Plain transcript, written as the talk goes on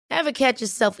Ever catch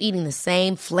yourself eating the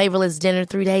same flavorless dinner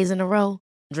 3 days in a row?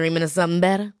 Dreaming of something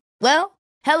better? Well,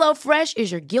 HelloFresh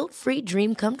is your guilt-free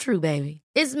dream come true, baby.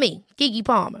 It's me, Keke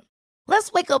Palmer.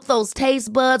 Let's wake up those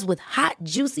taste buds with hot,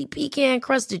 juicy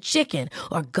pecan-crusted chicken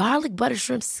or garlic butter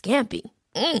shrimp scampi.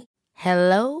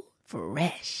 Hello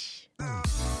Fresh.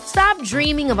 Stop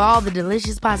dreaming of all the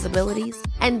delicious possibilities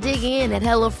and dig in at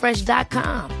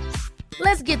HelloFresh.com.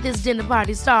 Let's get this dinner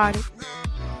party started.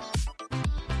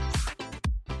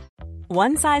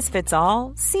 One size fits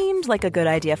all seemed like a good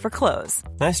idea for clothes.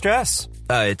 Nice dress.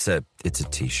 It's a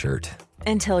t-shirt.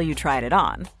 Until you tried it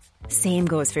on. Same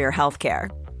goes for your healthcare.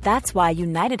 That's why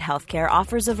United Healthcare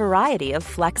offers a variety of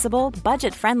flexible,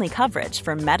 budget-friendly coverage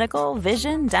for medical,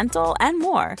 vision, dental, and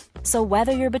more. So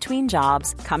whether you're between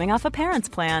jobs, coming off a parent's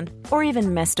plan, or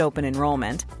even missed open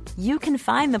enrollment, you can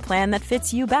find the plan that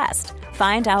fits you best.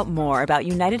 Find out more about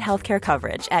United Healthcare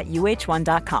coverage at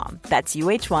uh1.com. That's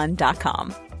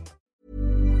uh1.com.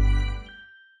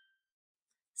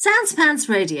 Sans Pants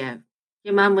Radio.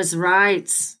 Your mum was right.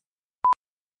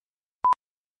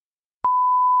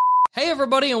 Hey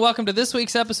everybody, and welcome to this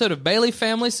week's episode of Bailey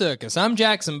Family Circus. I'm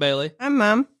Jackson Bailey. I'm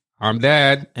Mum. I'm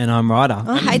Dad. And I'm Ryder.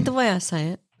 I hate the way I say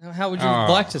it. How would you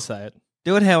like to say it?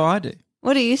 Do it how I do.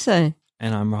 What do you say?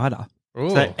 And I'm Ryder.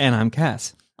 So, and I'm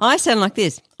Cass. I sound like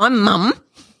this. I'm Mum.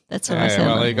 That's what I sound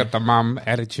well, like. you got the mum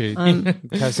attitude. In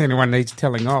case anyone needs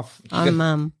telling off. I'm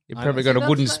Mum. You've probably got a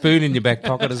wooden spoon in your back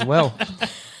pocket as well.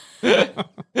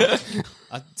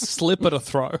 A slip at a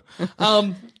throw.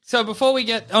 So before we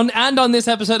get on this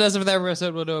episode, as of every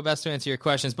episode, we'll do our best to answer your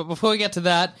questions. But before we get to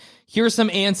that, here are some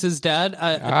answers, Dad,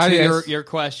 to yes. your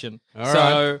question.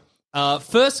 All right.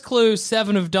 First clue,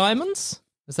 7 of diamonds.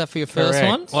 Is that for your first Correct.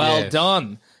 one? Well Yes.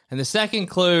 done. And the second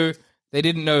clue, they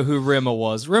didn't know who Rimmer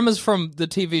was. Rimmer's from the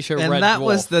TV show And Red that Dwarf.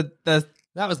 was the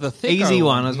That was the thicker easy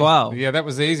one as well. Yeah, that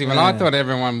was easy. Well, I thought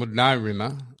everyone would know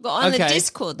Rimmer. Well, on Okay. the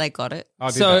Discord, they got it. I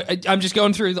did So that. I'm just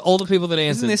going through all the people that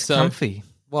answered. Isn't this so, comfy?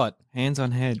 What? Hands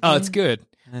on head. Oh, it's good.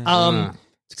 Yeah.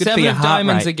 It's good for 7 your of heart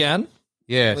diamonds rate. again.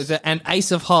 Yes. Was it an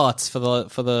Ace of Hearts for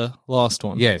the last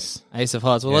one? Yes. Ace of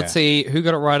Hearts. Well, Yeah. let's see who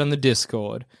got it right on the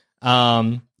Discord.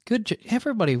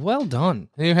 Everybody, well done.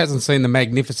 Who hasn't seen The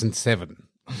Magnificent Seven?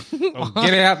 Well,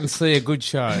 get out and see a good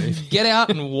show. Get out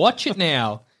and watch it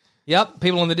now. Yep,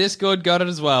 people on the Discord got it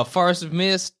as well. Forest of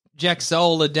Mist, Jack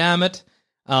Solar, damn it.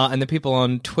 And the people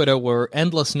on Twitter were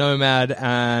Endless Nomad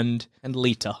and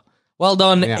Lita. Well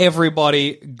done, Yeah.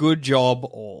 everybody. Good job,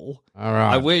 all. All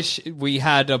right. I wish we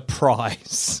had a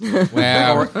prize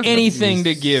Well, or anything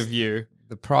to give you.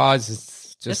 the prize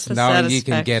is just the knowing you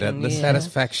can get it. satisfaction, The yeah.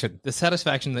 satisfaction. The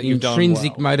satisfaction that The you've done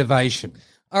intrinsic well. motivation.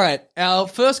 All right, our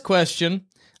first question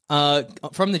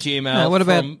from the Gmail. No, what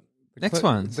about from- next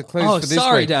ones? The clues Oh, for this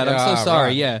sorry, week. Dad. I'm Ah, so sorry.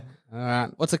 right. Yeah. All right.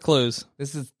 What's the clues?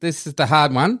 This is the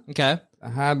hard one. Okay. The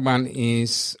hard one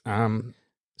is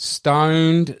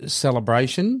Stoned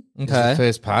Celebration. Is Okay. the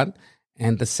first part.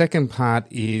 And the second part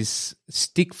is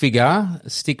Stick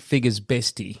Figures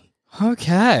Bestie.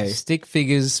 Okay. Stick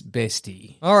Figures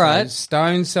Bestie. All right. So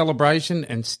Stone Celebration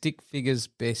and Stick Figures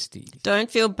Bestie.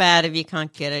 Don't feel bad if you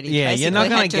can't get it. He Yeah, you're not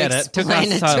basically going to had get it. Took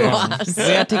explain us so to long. us. We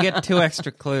had to get 2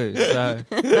 extra clues. So.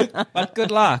 But good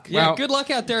luck. Yeah, Well, good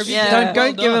luck out there. If you yeah. get it. Don't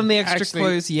Well give done. them the extra Actually,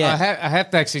 clues yet. I have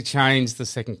to actually change the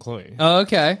second clue. Oh,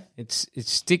 okay. It's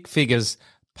Stick Figures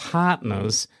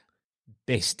Partners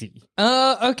Bestie.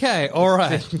 Okay. All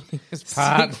right. It's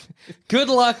part. Good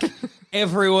luck,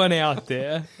 everyone out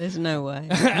there. There's no way.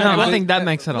 No, I think that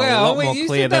makes it a lot more you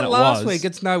clear said than that it last was. week.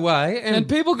 It's no way, And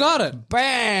people got it.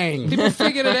 bang! People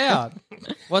figured it out.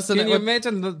 What's the Can you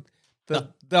imagine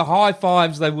the high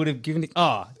fives they would have given?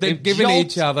 They've given jolt-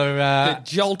 each other. the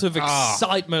jolt of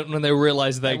excitement when they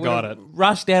realized they got it.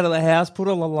 Rushed out of the house, put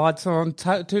all the lights on,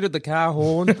 tooted the car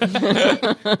horn.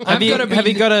 Have you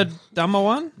got a dumber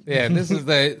one? Yeah, this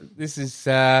is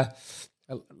a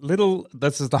little.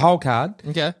 This is the whole card.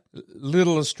 Okay.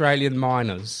 Little Australian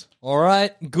miners. All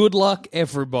right. Good luck,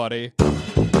 everybody.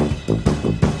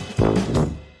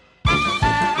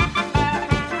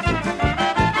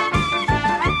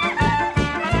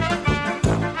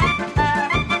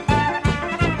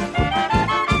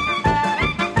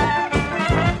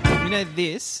 You know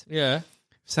this? Yeah. If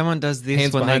someone does this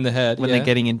Hands behind the head, when yeah. they're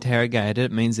getting interrogated,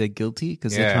 it means they're guilty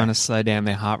because they're Yeah. trying to slow down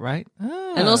their heart rate.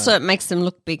 And also, it makes them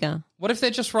look bigger. What if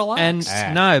they're just relaxed?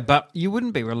 And no, but you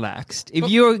wouldn't be relaxed. If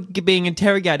you're being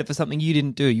interrogated for something you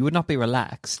didn't do, you would not be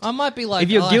relaxed. I might be like, if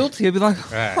you're oh, guilty, you'd be like,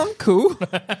 I'm cool.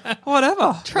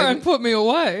 Whatever. try and put me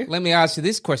away. Let me ask you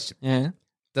this question: Yeah.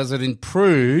 does it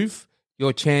improve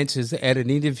your chances at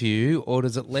an interview, or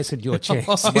does it lessen your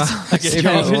chances? If you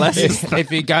go for the hands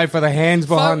if you go for the hands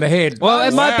behind the head. Well,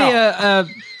 it might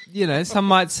be some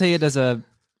might see it as a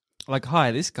like,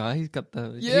 hi, this guy, he's got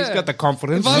the He's got the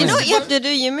confidence. You know what you have to do?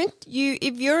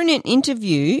 If you're in an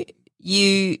interview,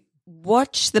 you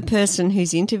watch the person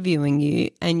who's interviewing you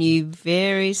and you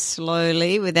very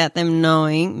slowly, without them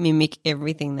knowing, mimic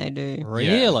everything they do.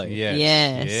 Really?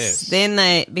 Yes.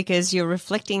 Then because you're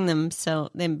reflecting them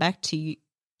back to you.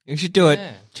 You should do it.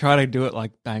 Try to do it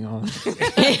like bang on.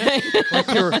 Like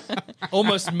you're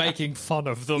almost making fun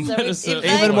of them. So if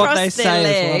they Even what cross they their say as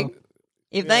leg, well.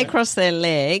 if they cross their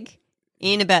leg,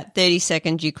 in about 30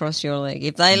 seconds you cross your leg.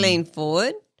 If they lean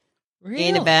forward,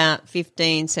 in about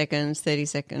 15 seconds, 30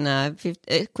 seconds,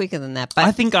 quicker than that. But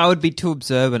I think I would be too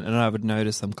observant and I would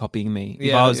notice them copying me if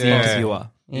Yeah. I was the interviewer.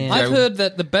 yeah. I've heard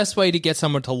that the best way to get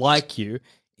someone to like you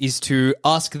is to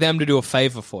ask them to do a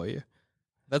favor for you.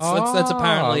 That's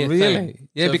apparently a really? thing.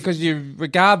 Yeah, So because you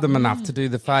regard them enough to do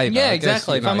the favour. yeah, I guess,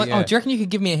 exactly. you If I'm know, like, oh, do you reckon you could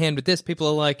give me a hand with this? People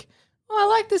are like, oh, I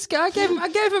like this guy. I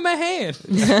gave him a hand.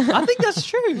 I think that's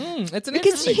true. It's an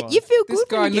because interesting one. you feel This good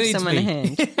guy when you give needs someone a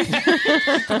me.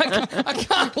 hand. I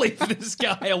can't leave this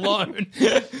guy alone.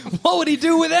 What would he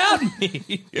do without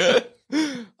me?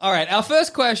 All right, our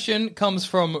first question comes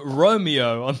from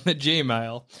Romeo on the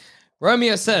Gmail.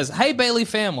 Romeo says, hey, Bailey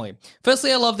family.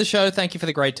 Firstly, I love the show. Thank you for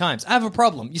the great times. I have a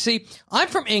problem. You see, I'm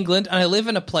from England and I live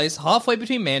in a place halfway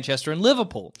between Manchester and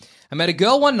Liverpool. I met a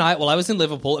girl one night while I was in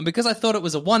Liverpool, and because I thought it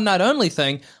was a one-night only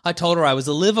thing, I told her I was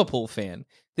a Liverpool fan.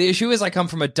 The issue is I come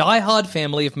from a die-hard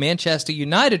family of Manchester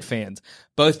United fans.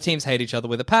 Both teams hate each other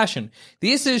with a passion.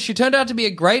 The issue is she turned out to be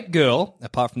a great girl,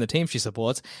 apart from the team she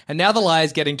supports, and now the lie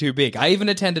is getting too big. I even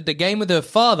attended a game with her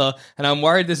father, and I'm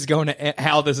worried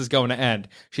how this is going to end.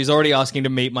 She's already asking to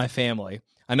meet my family.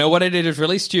 I know what I did is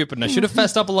really stupid, and I should have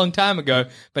fessed up a long time ago,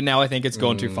 but now I think it's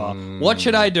gone too far. What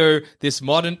should I do? This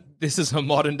is a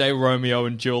modern-day Romeo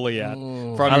and Juliet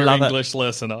from I your love it. English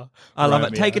listener. I love it.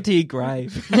 Romeo. Take it to your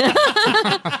grave.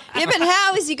 Yeah, but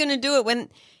how is he going to do it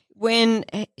when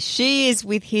she is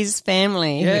with his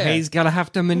family? Yeah. He's going to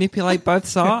have to manipulate both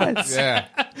sides.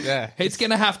 Yeah. He's going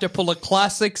to have to pull a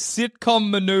classic sitcom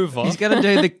maneuver. He's going to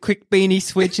do the quick beanie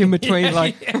switch in between,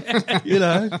 like,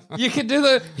 You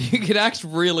could act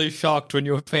really shocked when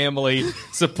your family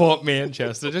support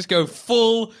Manchester. Just go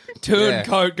full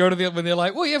turncoat, go to the when they're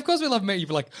like, well, yeah, of course we love Man. You'd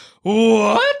be like,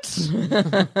 what?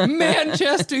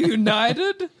 Manchester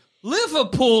United?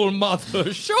 Liverpool,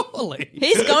 mother, surely.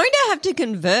 He's going to have to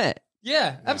convert.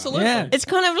 Yeah, absolutely. Yeah. It's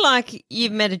kind of like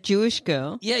you've met a Jewish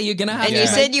girl. Yeah, you're gonna have And to you make-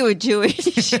 said you were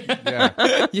Jewish.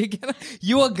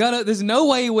 you are gonna. There's no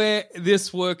way where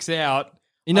this works out.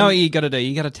 You know what you got to do?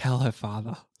 You got to tell her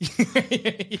father.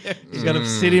 He's got to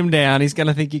sit him down. He's going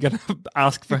to think you're going to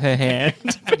ask for her hand.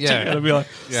 Yeah. You're going to be like,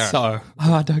 So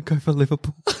I don't go for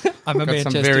Liverpool. I'm a Got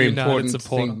Manchester some very United important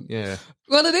supporter. thing. Yeah.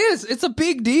 Well, it is. It's a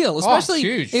big deal, especially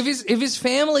huge. if his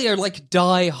family are like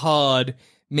die-hard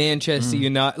Manchester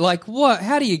United. Like, what?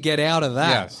 How do you get out of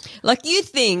that? Yes. Like you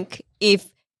think if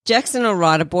Jackson or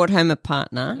Ryder brought home a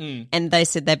partner and they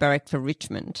said they barracked for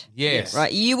Richmond. Yes.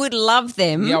 Right, you would love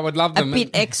them. Yeah, I would love them. a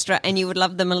bit extra, and you would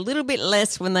love them a little bit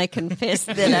less when they confessed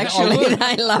that actually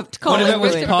they loved What if it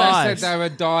was Collingwood. If Pies. they said they were a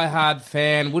die-hard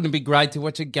fan, wouldn't it be great to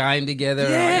watch a game together?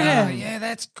 Yeah. Like, oh, yeah,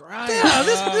 that's great. Yeah,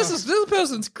 this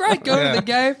person's great. Go to the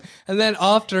game, and then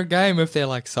after a game, if they're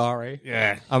like, "Sorry,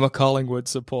 Yeah. I'm a Collingwood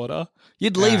supporter,"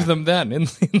 you'd leave them then in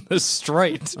the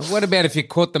street. What about if you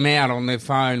caught them out on their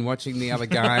phone watching the other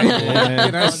game? You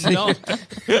know,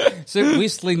 so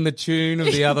whistling the tune of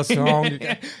the other song.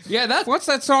 Yeah, that's What's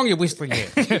that song you're whistling here?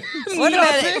 What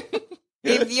about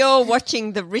if you're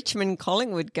watching the Richmond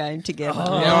Collingwood game together?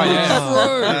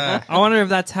 I wonder if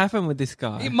that's happened with this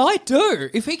guy. It might do.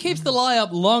 If he keeps the lie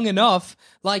up long enough,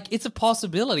 like, it's a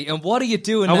possibility. And what do you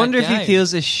do in I that wonder if he game?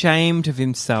 feels ashamed of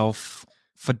himself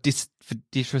for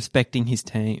disrespecting his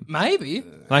team. Maybe.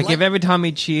 Like if every time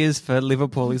he cheers for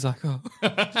Liverpool, he's like, oh.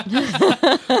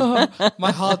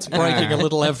 My heart's breaking a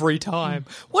little every time.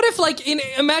 What if, like,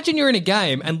 imagine you're in a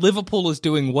game and Liverpool is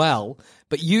doing well,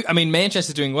 but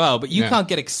Manchester's doing well, but you can't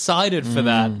get excited for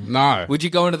that. No. Would you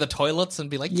go into the toilets and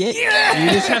be like, You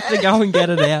just have to go and get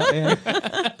it out. Yeah.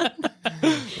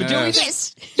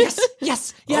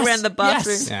 Yes, all around the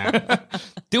bathroom. yes. Yeah.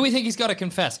 Do we think he's got to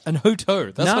confess? And who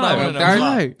to? That's No. what I want to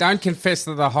know. Don't confess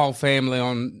to the whole family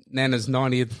on Nana's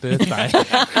 90th birthday.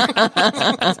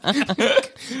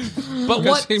 But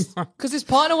what? he might- Because his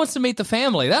partner wants to meet the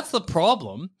family. That's the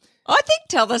problem. I think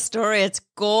tell the story. It's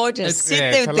gorgeous. Sit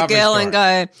yeah, there it's with a the lovely girl story. and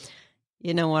go,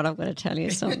 you know what, I've got to tell you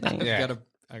something. Yeah.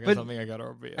 I got something I got to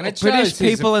reveal. And it British shows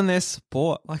he's people and their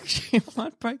sport. Like, she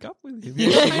might break up with him. She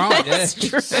might, yeah.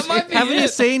 That might be Haven't you it.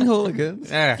 seen Hooligans?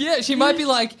 Yeah. Yeah, she might be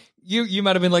like, you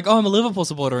might have been like, oh, I'm a Liverpool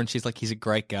supporter, and she's like, he's a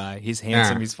great guy, he's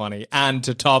handsome, he's funny, and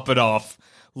to top it off,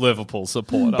 Liverpool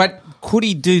supporter. But could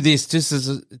he do this just as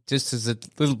a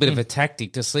little bit of a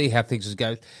tactic to see how things would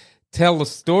go? Tell the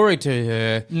story to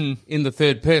her in the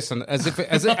third person, as if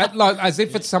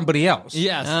it's somebody else.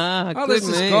 Yes. Oh, there's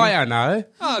this guy I know.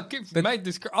 Oh, made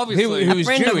this obviously. Who was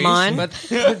friend of Jewish, mine. but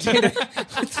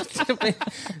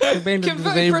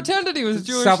Pretended he was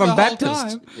Jewish Southern the Baptist. whole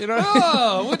time. You know?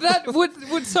 Oh,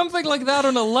 would something like that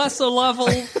on a lesser level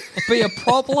be a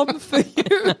problem for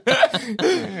you?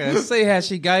 Yeah, see how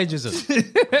she gauges it.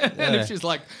 And if she's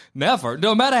like, never,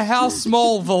 no matter how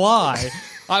small the lie,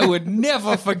 I would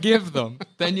never forgive them,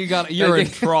 then you're in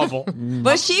trouble.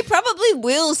 But she probably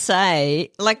will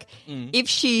say, like, if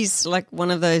she's like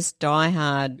one of those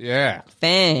diehard Yeah.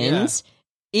 fans,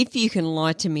 if you can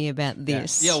lie to me about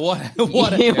this. Yeah, what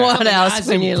What else as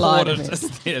can you lie to important me?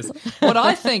 as this? What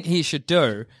I think he should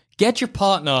do, get your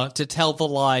partner to tell the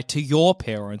lie to your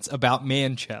parents about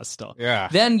Manchester. Yeah.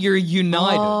 Then you're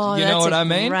united. Oh, you know that's what a I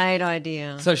mean? Great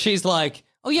idea. So she's like,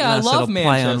 oh yeah, I Nice love little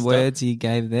Manchester. play on words you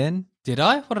gave then. Did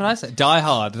I? What did I say? Die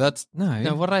Hard. That's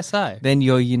No. what did I say? Then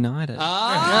you're united.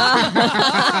 I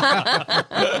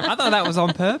thought that was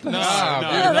on purpose.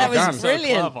 that was done.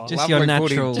 brilliant. Clever. Just your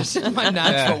Lovely natural. pudding. My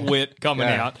natural wit coming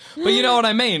Yeah. out. But you know what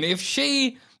I mean? If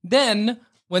she then,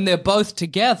 when they're both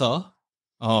together,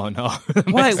 oh no.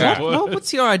 Wait,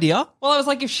 what's your idea? Well, I was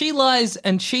like, if she lies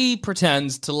and she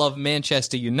pretends to love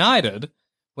Manchester United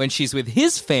when she's with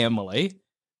his family,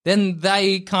 then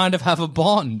they kind of have a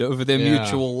bond over their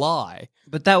mutual lie.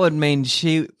 But that would mean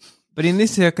she. But in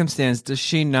this circumstance, does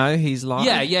she know he's lying?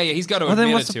 Yeah. He's got to Well, admit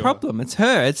then what's it the to problem? It's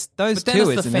her. It's those Her. But then two,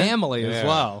 it's the isn't it? family as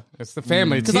well. It's the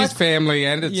family. It's 'Cause his family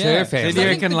and it's Yeah. her family. So do you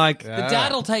reckon, like, The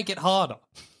dad will take it harder.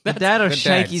 the dad will the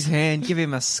shake dad's. his hand, give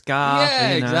him a scarf?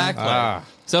 Yeah, you know? exactly. Ah.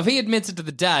 So if he admits it to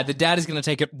the dad is going to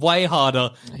take it way harder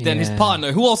than his Yeah.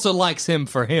 partner, who also likes him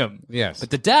for him. Yes.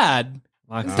 But the dad,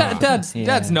 Like, dad's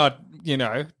Yeah. not,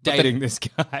 dating this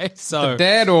guy. So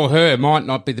Dad or her might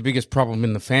not be the biggest problem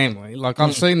in the family. Like,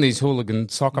 I've seen these hooligan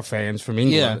soccer fans from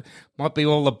England. Might be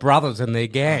all the brothers in their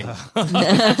gang.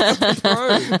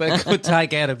 They could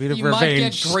take out a bit of you might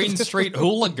revenge. get Green Street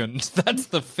hooligans. That's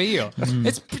the fear.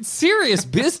 It's serious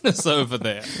business over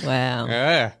there. Wow.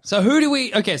 Yeah. So who do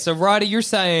we? Okay, so Ryder, you're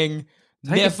saying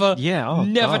never,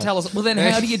 never God. tell us. Well, then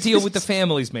how do you deal with the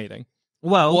families meeting?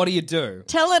 Well, What do you do?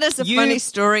 Tell it as a funny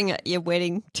story at your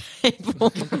wedding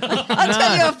table. I'll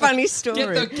tell you a funny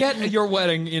story. Get your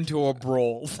wedding into a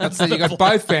brawl. So you got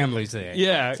both families there.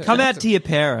 Yeah, come out to your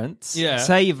parents, Yeah.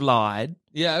 say you've lied,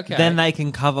 yeah, okay. then they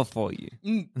can cover for you.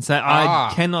 And say,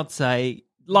 I cannot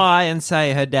lie and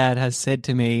say her dad has said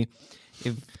to me,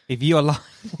 if you are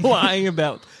lying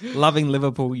about loving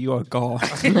Liverpool, you are gone.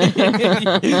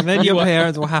 And then your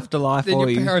parents will have to lie then for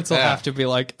your you. parents will have to be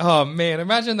like, oh man,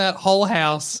 imagine that whole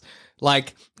house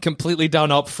like completely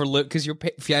done up for because your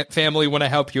family want to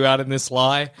help you out in this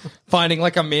lie, finding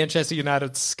like a Manchester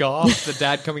United scarf, the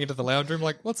dad coming into the lounge room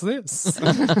like, what's this?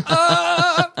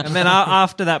 And then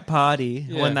after that party,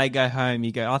 Yeah. when they go home,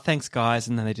 you go, oh, thanks, guys.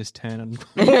 And then they just turn and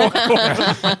walk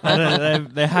away.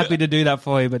 They're happy to do that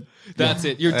for you, but That's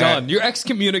it. You're done. You're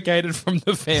excommunicated from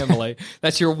the family.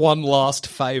 That's your one last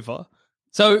favor.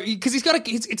 So, because it's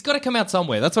got to come out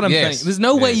somewhere. That's what I'm Yes. saying. There's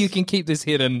no way Yes. you can keep this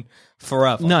hidden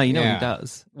forever. no, you know Yeah. what he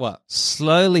does? What?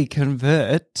 Slowly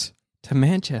convert to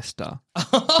Manchester.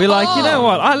 Be like, you know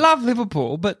what? I love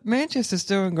Liverpool, but Manchester's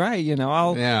doing great.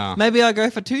 Maybe I'll go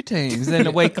for two teams. Then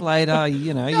a week later,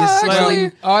 you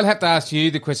slowly. Well, I'd have to ask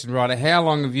you the question, Ryder. How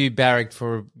long have you barracked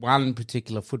for one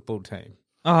particular football team?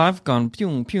 Oh, I've gone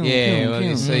pyung, pyung, Yeah, pyung, well,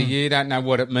 you pyung. see, you don't know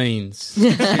what it means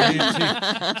to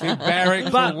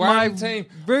barrack But for my one team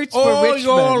roots all were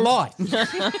your Richmond. life.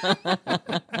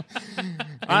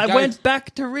 I go- went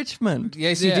back to Richmond.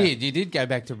 Yes, Yeah. you did. You did go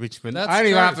back to Richmond. That's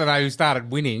Only true. after they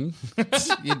started winning.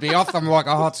 You'd be off them like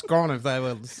a hot scone if they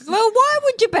were. Well, why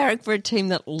would you barrack for a team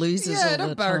that loses all Yeah, the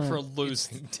don't barrack time? for a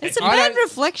losing team. It's a I bad don't-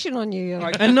 reflection on you.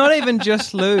 And not even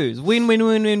just lose. Win, win,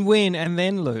 win, win, win, and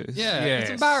then lose. Yeah, Yes.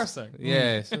 it's embarrassing.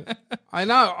 Yes, I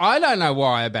know. I don't know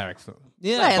why I barrack for them.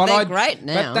 Yeah, But they're great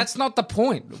now. But that's not the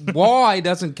point. Why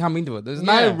doesn't come into it. There's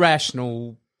no Yeah.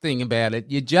 rational thing about it.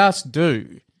 You just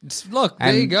do. Look,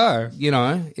 there you go. You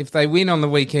know, if they win on the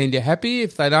weekend, you're happy.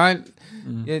 If they don't,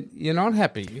 you're not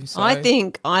happy. So, I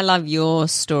think I love your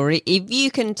story. If you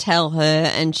can tell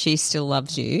her and she still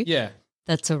loves you, Yeah,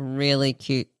 that's a really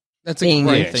cute that's a thing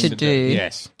great thing to to do.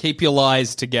 yes, Keep your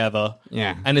lies together.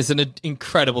 yeah. And it's an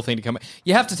incredible thing to come.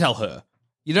 You have to tell her.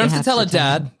 You don't have to tell her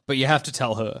dad, but you have to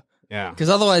tell her. Yeah. Because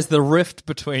otherwise the rift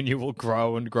between you will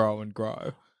grow and grow and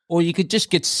grow. Or you could just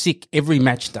get sick every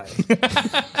match day.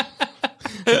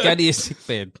 Go to your sick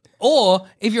bed. Or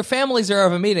if your families are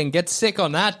ever meeting, get sick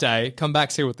on that day, come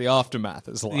back, see what the aftermath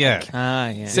is like. Yeah.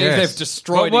 Yeah. See if they've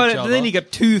destroyed each other. Then you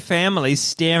got two families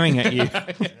staring at you.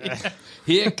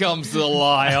 Here comes the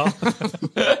liar.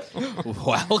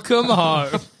 Welcome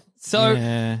home.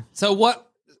 So what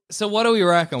do we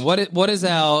reckon? What is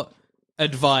our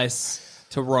advice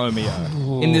to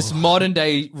Romeo in this modern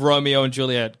day Romeo and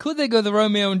Juliet? Could they go the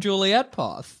Romeo and Juliet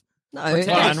path? No,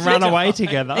 and run away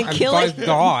together. and kill Both it.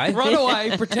 die. Run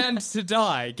away, pretend to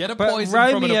die, get a But poison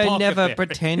from an Romeo never apothecary.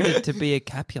 pretended to be a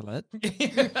Capulet.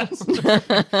 Wasn't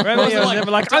Romeo was like-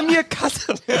 never like, I'm your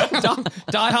cousin.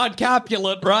 Die hard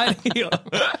Capulet right here.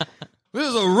 This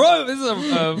is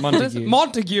a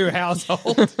Montague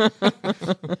household.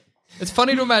 It's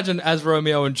funny to imagine as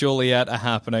Romeo and Juliet are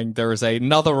happening, there is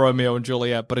another Romeo and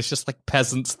Juliet, but it's just like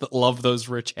peasants that love those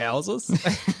rich houses.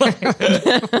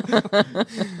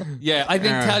 Yeah, I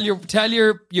think tell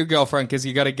your girlfriend, because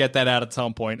you got to get that out at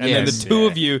some point, and then the Yes. two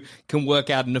of you can work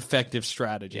out an effective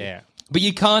strategy. Yeah. But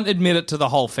you can't admit it to the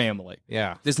whole family.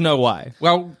 Yeah. There's no way.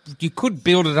 Well, you could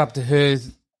build it up to her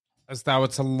as though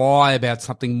it's a lie about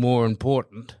something more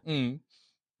important. And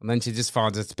then she just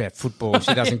finds it's about football.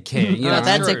 She doesn't care. You know?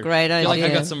 that's a True. great You're like, I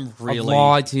idea. got some I've really...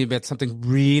 lied to you about something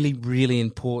really, really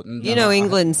important. You know,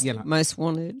 England's you know, most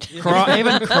wanted. Cry,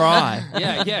 even cry.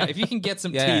 Yeah. If you can get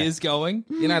some Yeah. tears going,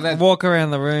 you know that. Walk around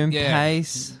the room, Yeah.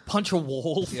 pace. punch a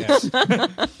wall.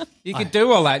 You could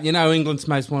do all that. You know, England's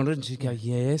most wanted. And she'd go,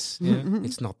 yes,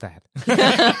 it's not that.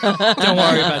 Don't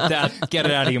worry about that. Get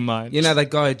it out of your mind. You know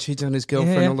that guy who cheats on his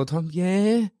girlfriend Yeah. all the time?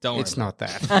 Yeah. Don't worry It's about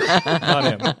not that. Not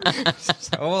him.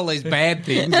 So all these bad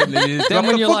things. And then Then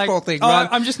when you're like, thing, oh, right?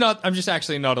 I'm just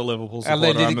actually not a Liverpool And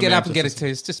supporter. then I'm you a get up and get Manchester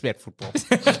his tea. It's just about football.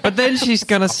 But then she's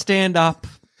going to stand up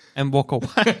and walk away.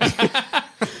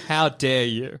 How dare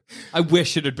you? I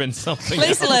wish it had been something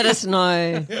Please else. let us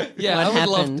know Yeah, what I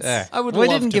would happens. love. I would. We love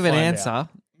didn't to give an find answer. out.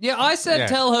 Yeah, I said Yeah.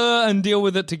 tell her and deal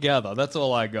with it together. That's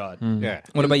all I got. Yeah.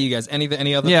 What about you guys? Any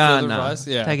other Yeah, further no. advice?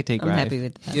 Yeah, Take a tea, I'm Grave. happy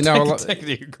with that. You know, a lot, Take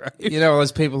the grave. you know all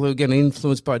those people who are getting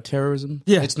influenced by terrorism?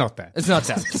 Yeah. It's not that. It's not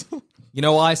that. You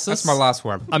know, ISIS. That's my last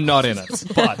one. I'm not in it,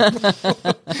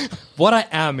 but what I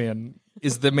am in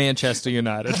is the Manchester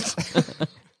United.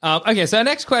 Okay, so our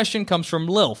next question comes from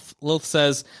Lilth. Lilth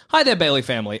says, "Hi there, Bailey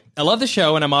family. I love the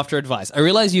show and I'm after advice. I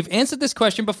realize you've answered this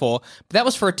question before, but that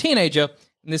was for a teenager,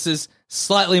 and this is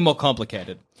slightly more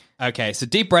complicated." Okay, so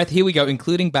deep breath. Here we go,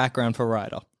 including background for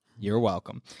Ryder. You're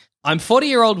welcome. I'm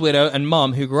 40-year-old widow and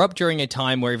mum who grew up during a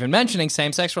time where even mentioning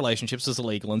same-sex relationships was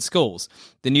illegal in schools.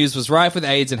 The news was rife with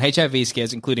AIDS and HIV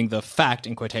scares, including the fact,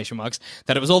 in quotation marks,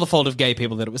 that it was all the fault of gay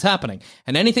people that it was happening,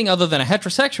 and anything other than a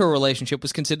heterosexual relationship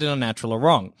was considered unnatural or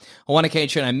wrong. On one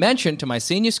occasion, I mentioned to my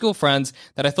senior school friends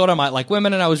that I thought I might like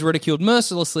women, and I was ridiculed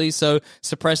mercilessly, so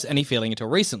suppressed any feeling until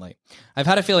recently. I've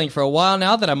had a feeling for a while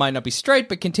now that I might not be straight,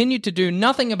 but continued to do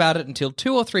nothing about it until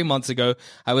 2 or 3 months ago.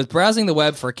 I was browsing the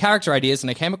web for character ideas,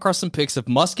 and I came across some pics of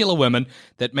muscular women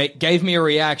that gave me a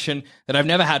reaction that I've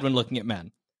never had when looking at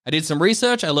men. I did some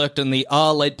research, I lurked in the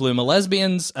late bloomer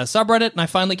lesbians subreddit, and I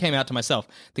finally came out to myself.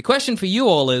 The question for you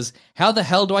all is, how the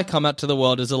hell do I come out to the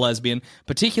world as a lesbian,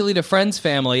 particularly to friends,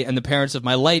 family, and the parents of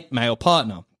my late male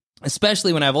partner?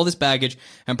 Especially when I have all this baggage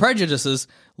and prejudices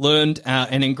learned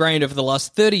and ingrained over the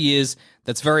last 30 years,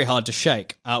 that's very hard to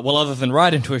shake. Well, other than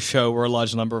write into a show where a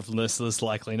large number of listeners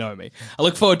likely know me. I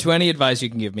look forward to any advice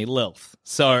you can give me, Lilth.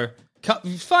 So,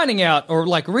 finding out or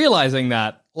like realizing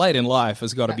that late in life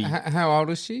has got to be... How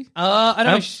old is she? I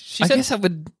don't know. She I said... guess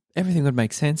everything would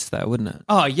make sense, though, wouldn't it?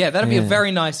 Oh, yeah, that'd be a Yeah.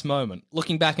 very nice moment.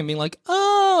 Looking back and being like,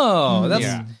 oh,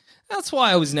 that's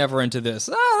why I was never into this.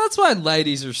 Oh, that's why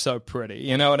ladies are so pretty.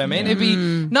 You know what I mean? It'd be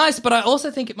nice, but I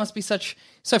also think it must be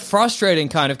so frustrating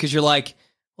kind of because you're like,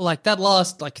 well, like that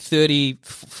last like 30,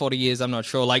 40 years, I'm not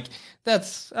sure. Like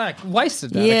that's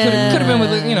wasted that. Yeah. It could have been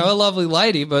with, a lovely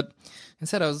lady, but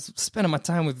instead I was spending my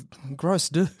time with gross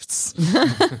dudes.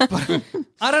 But,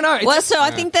 I don't know. Well, so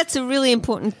I think that's a really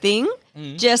important thing.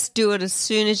 Just do it as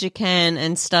soon as you can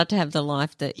and start to have the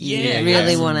life that you Yeah,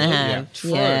 really want to absolutely. have.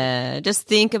 True. Yeah, just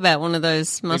think about one of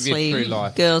those true muscly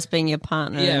life. girls being your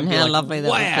partner and be how like, lovely that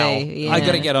wow, would be. Yeah. I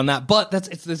got to get on that. But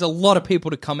there's a lot of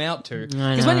people to come out to.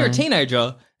 Because when you're a know.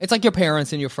 teenager, it's like your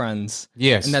parents and your friends.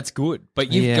 Yes. And that's good.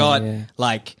 But you've Yeah, got yeah.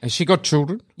 like, Has she got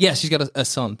children? yeah, she's got a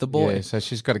son, the boy. Yeah, so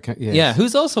she's got to. Yeah,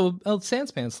 who's also a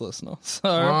Sanspants listener. So,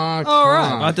 all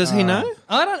right. Oh, does he know?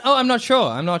 I'm not sure.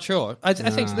 I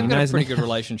think they've got a knows pretty now. good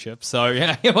relationship. So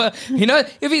yeah, well,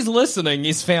 if he's listening,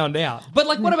 he's found out. But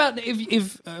like, what about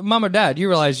if Mum or Dad, you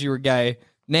realize you were gay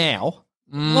now?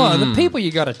 Well, the people you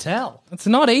got to tell. It's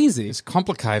not easy. It's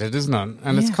complicated, isn't it?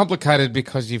 And it's complicated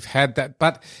because you've had that,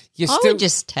 but you I still would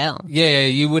just tell. Yeah,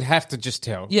 you would have to just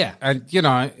tell. Yeah. And we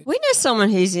know someone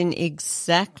who's in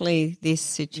exactly this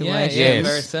situation. Yeah, Yes.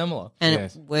 very similar. And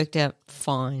Yes. it worked out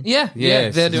fine. Yeah,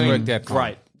 Yes, they're it's doing worked out fine.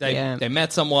 great. They Yeah. they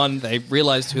met someone, they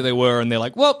realized who they were, and they're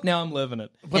like, well, now I'm living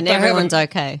it. And they everyone's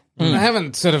okay. they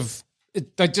haven't sort of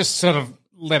they just sort of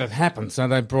let it happen. So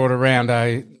they brought around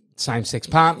a same-sex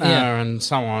partner Yeah. and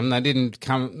so on. They didn't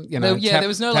come, There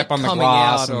was no, tap like, on the coming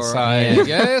glass out and or- say,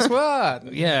 guess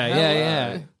what?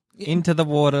 Yeah. Into the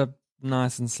water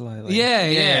nice and slowly. Yeah,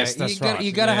 Yes, yeah. that's You got right.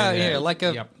 you got to Yeah, have yeah. like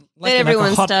a Yep. Let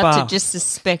everyone hot start bar. to just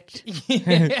suspect.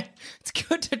 yeah. It's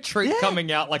good to treat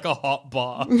coming out like a hot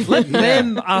bar. Let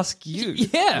them ask you.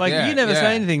 Yeah. Like, Yeah, you never yeah.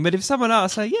 say anything, but if someone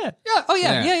asks, say, yeah. Yeah. Oh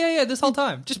yeah. Yeah. Yeah. This whole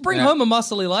time, just bring Yeah. home a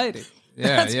muscly lady. Yeah,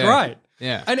 That's yeah. great.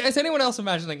 Yeah. And is anyone else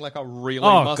imagining like a really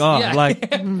Oh, muscly? God. Yeah. Like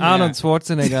Arnold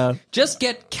Schwarzenegger. Just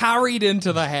get carried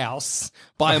into the house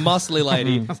by a muscly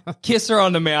lady, kiss her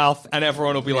on the mouth, and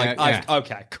everyone will be like, Yeah.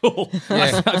 "Okay, cool.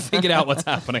 I figured out what's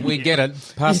happening." We get it.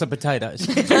 Pass the potatoes.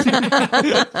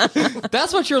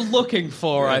 That's what you're looking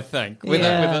for, I think, with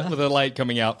with a light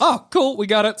coming out. Oh, cool, we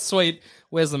got it. Sweet.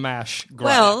 Where's the mash? Great.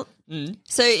 Well,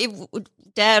 so if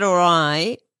Dad or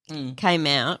I came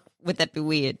out, would that be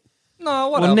weird? no,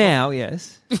 whatever. Well, now,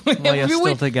 yes. While you're It'd be still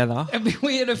weird- together. It'd be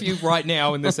weird if you right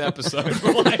now in this episode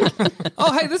were like,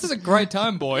 "Oh, hey, this is a great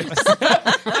time, boys."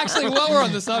 Actually, while we're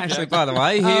on the subject, Actually, by the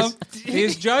way,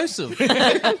 here's Joseph.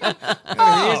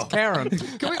 Here's Karen.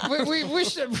 Can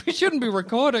we shouldn't be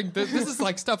recording. This is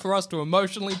like stuff for us to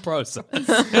emotionally process.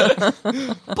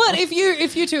 But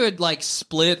if you two had like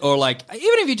split or like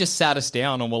even if you just sat us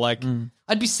down and were like,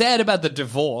 I'd be sad about the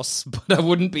divorce, but I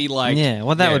wouldn't be like, Yeah,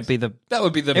 well, that Yes. would be the... that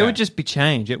would be the. It would just be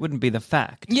change. It wouldn't be the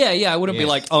fact. yeah. I wouldn't be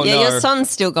like, oh yeah, no. your son's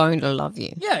still going to love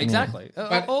you. Yeah, exactly.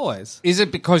 Always. Is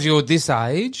it because you're this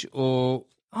age, or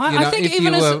I think if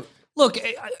even you as were, look,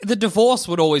 the divorce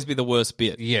would always be the worst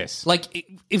bit. yes, Like,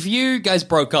 if you guys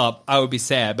broke up, I would be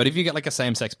sad. But if you get like a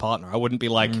same-sex partner, I wouldn't be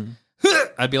like,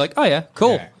 I'd be like, oh yeah,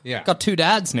 cool. Yeah. Got two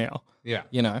dads now. yeah,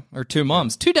 You know, or two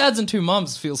moms. Two dads and two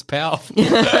moms feels powerful.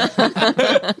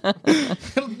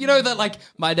 You know that, like,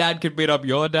 my dad could beat up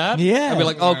your dad? Yeah. I'd be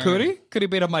like, oh, could he? Could he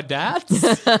beat up my dad's?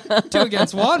 2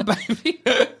 against 1, baby.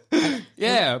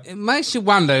 Yeah. it makes you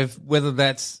wonder whether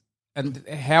that's and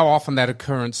how often that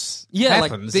occurrence Yeah,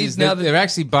 like happens. these is now that that- they're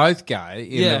actually both gay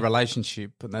in Yeah. the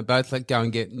relationship, and they both like go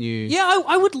and get new. Yeah,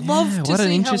 I would love Yeah, to what see an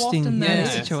how interesting often that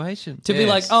is. situation. To be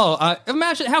like, oh,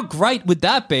 imagine how great would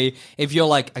that be if you're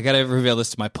like, I gotta reveal this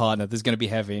to my partner. This is gonna be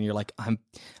heavy, and you're like,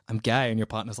 I'm gay, and your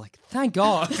partner's like, thank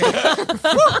God.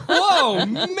 Whoa,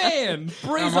 man, breeze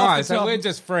Come off on, the so top. we're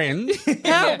just friends.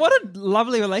 What a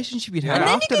lovely relationship you'd have And then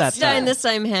you after could that. stay in though. the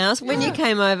same house. When you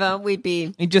came over, we'd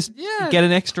be... You just get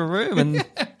an extra room and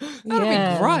That'd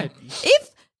Yeah. be great. If,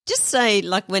 just say,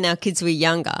 like when our kids were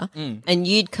younger and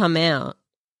you'd come out,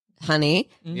 honey,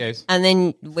 Yes, and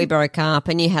then we broke up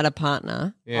and you had a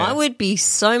partner, Yeah. I would be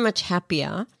so much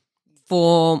happier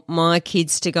for my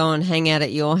kids to go and hang out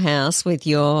at your house with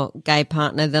your gay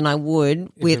partner than I would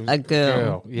with a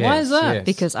girl. Yes, Why is that? yes.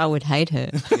 Because I would hate her.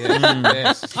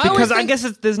 yes. because I guess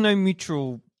there's no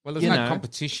mutual. Well, there's you no know.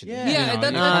 competition. Yeah,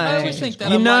 you know, I always think that.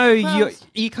 You I'm know, like, well,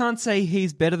 you can't say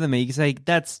he's better than me. You can say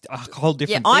that's a whole Yeah,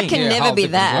 different I thing. can Yeah, never whole be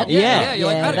different that. world. Yeah, you're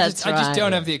like, I that's just right.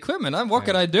 don't have the equipment. What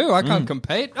can I do? I can't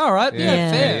compete. All right, yeah,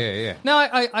 Yeah. fair. Yeah. No,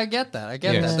 I get that. I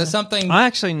get Yes. that. There's something. I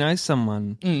actually know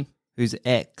someone whose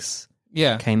ex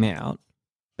Yeah, came out,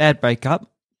 bad breakup,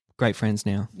 great friends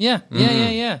now. yeah.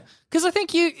 Because I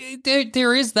think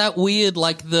there is that weird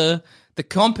like the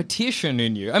competition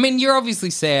in you. I mean, you're obviously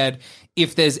sad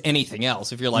if there's anything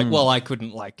else. If you're like, well, I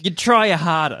couldn't like. You'd try your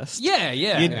hardest. Yeah.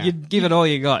 You'd give it all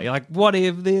you got. You're like, what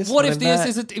if this? What if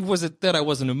this? that? Was it that I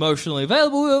wasn't emotionally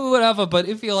available or whatever? But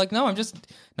if you're like, no, I'm just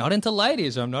not into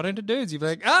ladies or I'm not into dudes, you'd be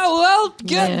like, oh, well,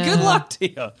 good luck to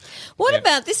you. What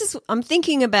about this? I'm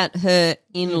thinking about her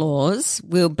in-laws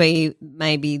will be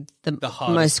maybe the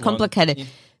hardest most one. complicated. Yeah.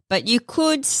 But you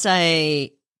could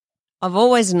say, I've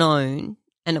always known,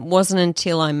 and it wasn't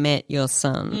until I met your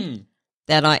son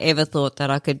that I ever thought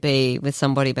that I could be with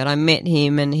somebody. But I met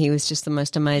him and he was just the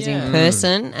most amazing Yeah.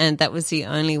 person, and that was the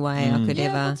only way I could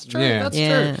ever. That's true. Yeah. That's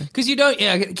Yeah. true. Because you don't.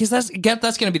 Yeah. Because that's going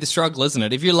to be the struggle, isn't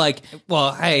it? If you're like,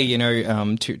 well, hey, you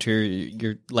know, to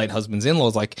your late husband's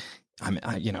in-laws, like, I'm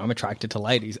attracted to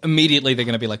ladies. Immediately, they're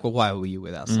going to be like, well, why were you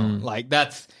with us? Like,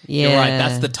 that's you're right. Yeah.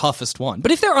 That's the toughest one.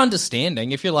 But if they're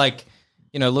understanding, if you're like,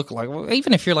 you know, look like, well,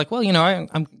 even if you're like, well, you know,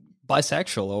 I'm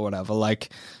bisexual or whatever, like,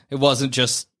 it wasn't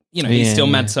just you know, he Yeah, still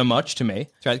yeah. meant so much to me,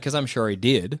 right? Because I'm sure he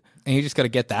did, and you just got to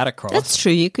get that across. That's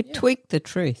true. You could tweak the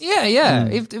truth. Yeah.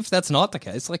 If that's not the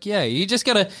case, like, yeah, you just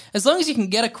gotta, as long as you can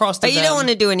get across to But you them. don't want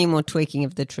to do any more tweaking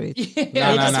of the truth. You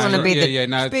No, just want to be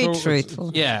it's be all-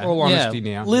 truthful. Yeah, all honesty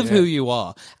yeah. now. Live Yeah. who you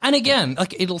are. And again,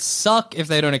 like, it'll suck if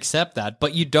they don't accept that,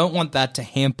 but you don't want that to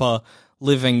hamper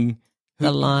living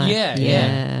The life.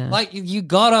 Yeah. Like, you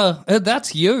gotta,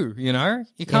 that's you, you know?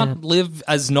 You can't live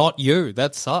as not you.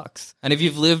 That sucks. And if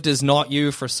you've lived as not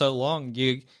you for so long,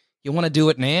 you want to do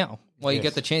it now while you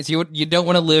get the chance. You don't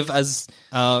want to live as,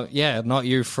 not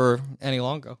you for any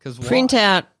longer. Because Print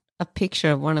out a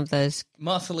picture of one of those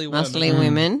muscly women. muscly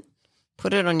women.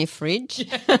 Put it on your fridge.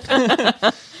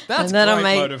 That's And that'll great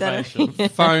make- motivation.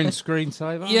 Phone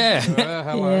screensaver. Yeah.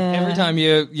 Hello. Every time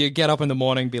you get up in the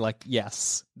morning, be like,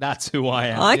 yes, that's who I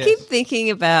am. I keep thinking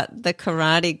about the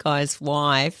karate guy's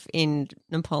wife in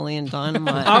Napoleon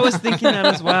Dynamite. I was thinking that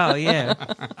as well. Yeah,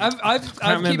 I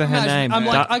can't remember her name. I'm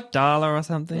like, Darla or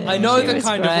something. I know She the was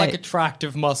kind of like great.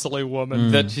 attractive, muscly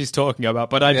woman that she's talking about,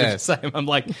 but I Yeah. just say, I'm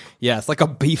like, yes, like a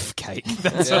beefcake.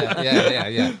 That's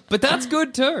Yeah. But that's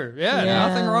good too. Yeah,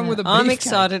 nothing wrong with a beefcake. I'm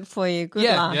excited for you. Good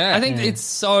luck. Yeah. I think it's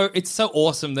so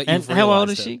awesome that And you've how old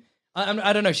realised is it. she?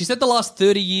 I don't know. She said the last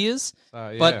 30 years,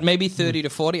 yeah. but maybe 30 to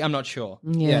 40. I'm not sure.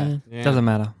 Yeah. Doesn't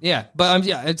matter. Yeah, but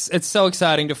it's so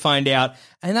exciting to find out,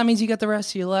 and that means you got the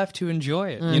rest of your life to enjoy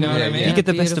it. You know what I mean? You get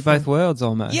the best of both worlds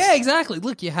almost. Yeah, exactly.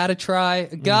 Look, you had to try,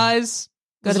 guys.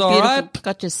 Got That's a all beautiful, right.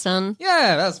 got your son.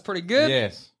 Yeah, that's pretty good.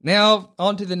 Yes. Now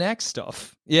on to the next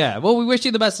stuff. Yeah, well, we wish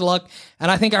you the best of luck, and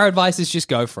I think our advice is just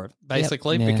go for it,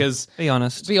 basically, Yeah. because Be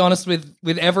honest. be honest with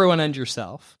everyone and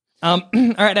yourself. All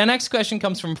right, our next question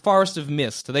comes from Forest of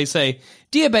Mist. They say,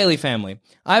 "Dear Bailey family,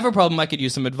 I have a problem I could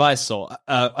use some advice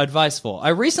for. I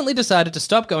recently decided to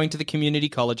stop going to the community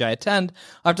college I attend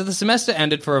after the semester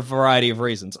ended for a variety of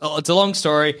reasons. Oh, it's a long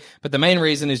story, but the main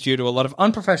reason is due to a lot of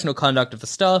unprofessional conduct of the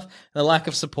staff and the lack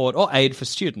of support or aid for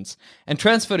students, and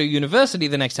transfer to university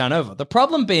the next town over. The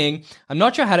problem being, I'm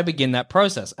not sure how to begin that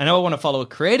process. I know I want to follow a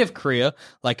creative career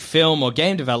like film or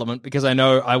game development because I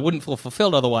know I wouldn't feel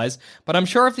fulfilled otherwise, but I'm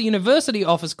sure if the university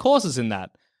offers courses in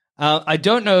that. I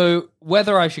don't know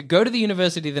whether I should go to the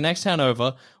university the next town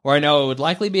over, where I know I would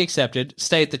likely be accepted,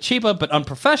 stay at the cheaper but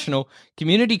unprofessional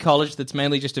community college that's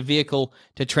mainly just a vehicle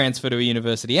to transfer to a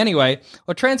university anyway,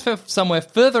 or transfer somewhere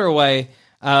further away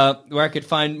where I could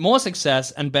find more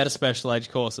success and better specialized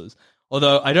courses.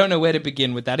 Although I don't know where to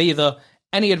begin with that either.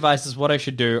 Any advice is what I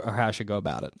should do or how I should go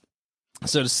about it.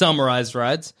 So to summarize,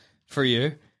 Rides, for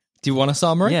you, do you want a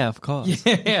summary? Yeah, of course.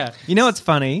 Yeah. You know what's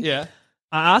funny? Yeah.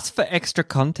 I asked for extra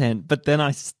content, but then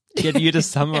I get you to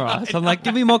summarize. I'm like,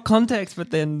 give me more context, but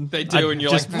then They do, and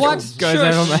you're just like, what? goes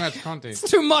Shush. over my Much content.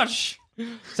 It's too much.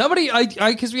 Somebody,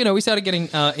 because we started getting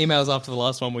emails after the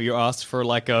last one where you asked for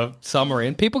like a summary,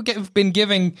 and people have been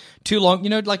giving too long. You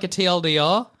know, like a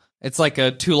TLDR. It's like a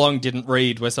too long didn't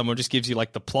read, where someone just gives you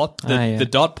like the plot, the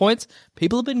dot points.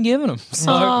 People have been giving them,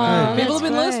 so people have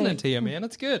been listening to you, man.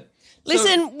 It's good.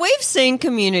 Listen, we've seen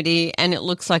Community, and it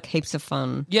looks like heaps of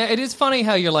fun. Yeah, it is funny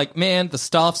how you're like, man, the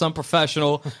staff's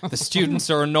unprofessional, the students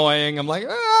are annoying. I'm like,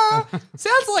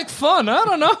 sounds like fun. I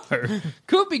don't know.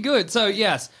 Could be good. So,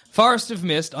 yes, Forest of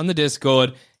Mist on the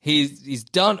Discord. He's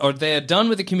done, or they're done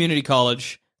with the community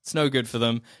college. It's no good for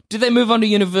them. Do they move on to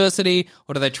university,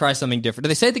 or do they try something different? Do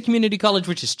they stay at the community college,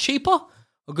 which is cheaper,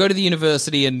 or go to the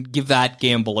university and give that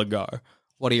gamble a go?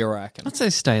 What do you reckon? I'd say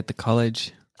stay at the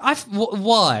college.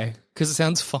 Why? Because it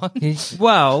sounds fun?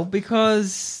 Well,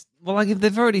 because like if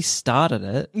they've already started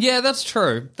it, Yeah, that's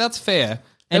true. That's fair.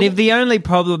 and if the only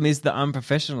problem is the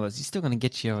unprofessionalism, you're still going to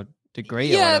get your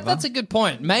degree. or Yeah, whatever. that's a good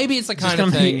point. Maybe it's the It's just kind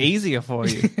of going to thing. be easier for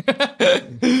you.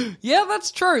 Yeah,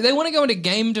 that's true. They want to go into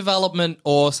game development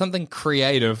or something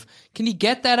creative. Can you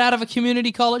get that out of a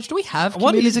community college? Do we have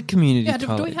What community? is a community Yeah, do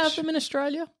we college? have them in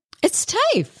Australia? It's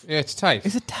TAFE. Yeah, it's TAFE.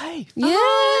 Is it TAFE? Yeah.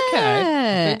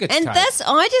 okay. I think it's And TAFE.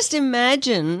 I just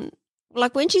imagine,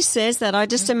 like when she says that, I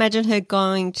just imagine her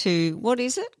going to, what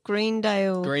is it?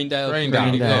 Greendale Greendale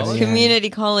Greendale, yes. College. Yeah. Community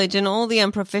College, and all the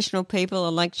unprofessional people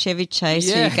are like Chevy Chase,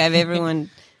 Yeah. who gave everyone.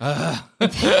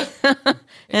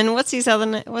 And what's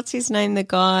his name? The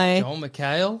guy, Joel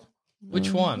McHale?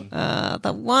 Which one?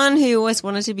 the one who always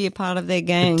wanted to be a part of their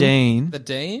gang. Dean. The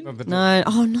dean? No,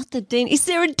 not the dean. Is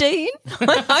there a dean?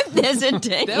 I hope there's a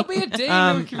dean. There'll be a dean in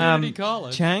a community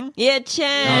college. Chang? Yeah, Oh,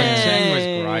 Chang. Chang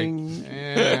was great.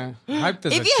 Yeah. I hope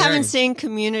there's If a you Chang. haven't seen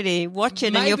Community, watch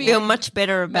it and you'll Maybe- feel much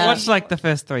better about Watch it. like the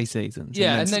first 3 seasons.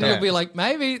 Yeah, and then stop. you'll be like,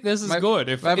 maybe this is good.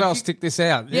 Maybe if I'll you- stick this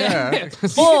out. Yeah. Yeah.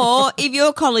 Or if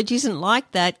your college isn't like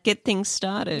that, get things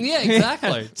started. Yeah,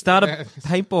 exactly. Start a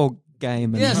paintball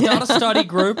game. And Yeah, start a study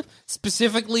group.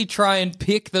 Specifically, try and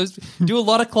pick those. Do a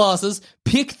lot of classes.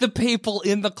 Pick the people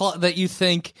in the class that you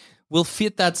think will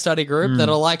fit that study group. That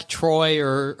are like Troy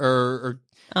or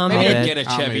maybe Ahmed. get a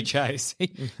Chevy Chase. He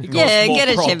caused Yeah, more get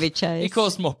a Chevy Chase. He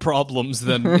caused more problems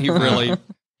than he really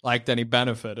liked and he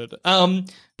benefited.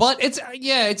 But it's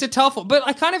a tough one. But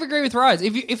I kind of agree with Rise.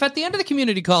 If at the end of the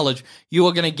community college you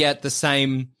are going to get the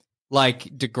same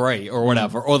like degree or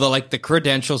whatever, or the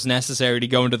credentials necessary to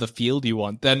go into the field you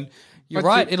want, then you're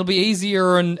right. It'll be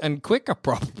easier and quicker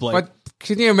probably. But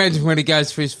can you imagine when he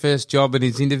goes for his first job and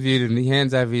he's interviewed and he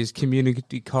hands over his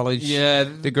community college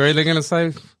degree? They're going to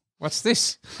say, "What's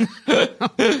this?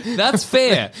 That's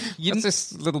fair. What's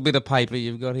this little bit of paper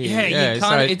you've got here?"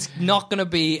 It's not going to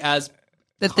be as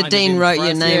That the kind of dean wrote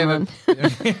your name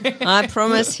impressive. on. I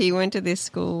promise he went to this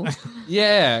school.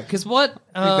 Yeah, because what?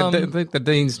 I think the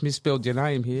dean's misspelled your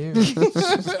name here.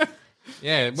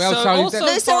 Yeah, well, So so, also-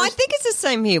 No, so I think it's the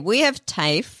same here. We have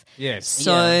TAFE. yes.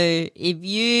 So if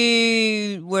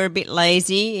you were a bit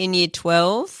lazy in year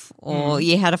 12 or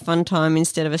you had a fun time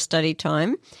instead of a study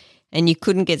time and you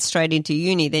couldn't get straight into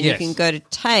uni, then Yes. you can go to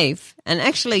TAFE. And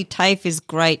actually TAFE is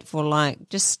great for like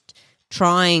just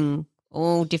trying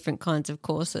all different kinds of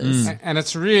courses. And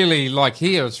it's really, like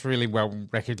here, it's really well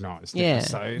recognised. Yeah.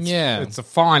 So it's, Yeah. it's a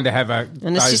fine to have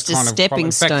And it's those just a kind of stepping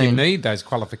in fact, you stone. need those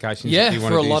qualifications Yeah, if you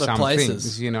want for to a do lot of some places.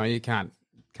 things. You know, you can't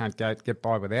get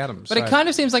by without them. But it kind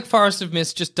of seems like Forest of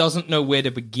Mist just doesn't know where to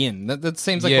begin. That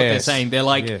seems like what they're Yes. saying. They're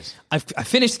like, Yes. I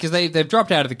finished because they've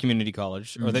dropped out of the community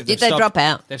college. Or they've Did they stopped- drop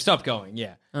out? They've stopped going,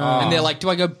 yeah. And they're like, do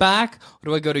I go back or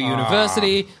do I go to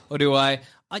university or do I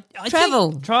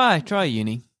Travel. Think, Try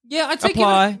uni. yeah, I'd say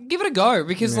Apply. give it a go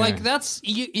because like that's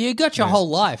you got your whole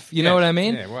life. You know what I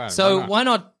mean? Yeah, wow, so why not? why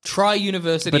not try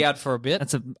university But out for a bit?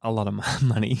 That's a lot of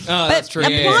money. Oh, But that's true.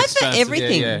 apply Yeah, for expensive.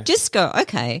 everything. Yeah. Just go,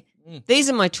 okay, these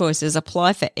are my choices.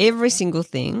 Apply for every single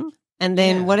thing. And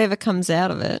then whatever comes out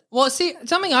of it. Well, see,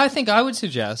 something I think I would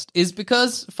suggest is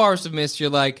because Forest of Mist, you're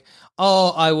like,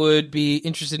 oh, I would be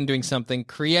interested in doing something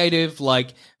creative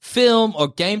like film or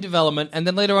game development. And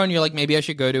then later on, you're like, maybe I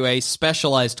should go to a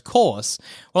specialized course.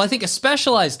 Well, I think a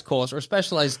specialized course or a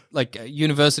specialized like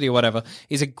university or whatever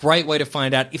is a great way to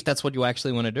find out if that's what you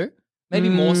actually want to do. Maybe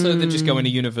more so than just going to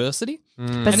university.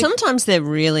 But sometimes they're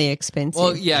really expensive.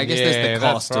 Well, yeah, I guess there's the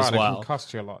that's cost right. as It well. can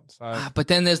cost you a lot. So But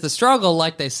then there's the struggle,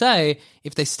 like they say,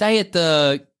 if they stay at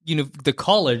the the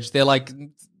college, they're like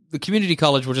the community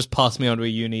college will just pass me on to a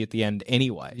uni at the end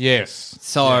anyway. yes.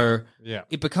 So Yeah.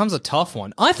 it becomes a tough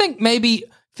one. I think maybe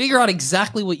figure out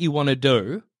exactly what you want to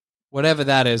do, whatever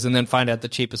that is, and then find out the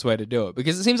cheapest way to do it.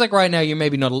 Because it seems like right now you're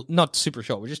maybe not super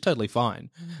sure, which is totally fine.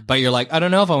 But you're like, I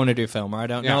don't know if I want to do film or I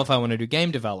don't know if I want to do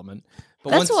game development.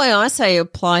 But That's why I say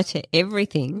apply to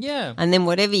everything. Yeah. And then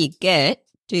whatever you get,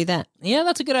 do that. Yeah,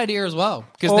 that's a good idea as well.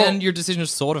 Because Or- then your decision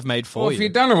is sort of made for Well, you. if you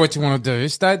don't know what you want to do,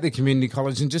 stay at the community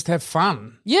college and just have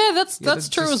fun. Yeah, that's true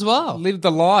Just as well. Live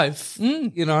the life,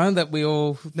 you know, that we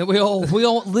all. That we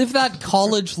all live that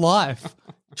college life.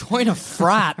 Join a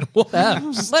frat. What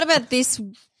else? What about this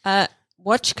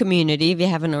watch community, if you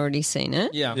haven't already seen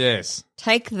it? Yeah. Yes.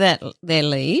 Take their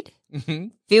lead,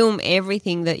 film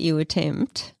everything that you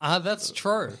attempt, That's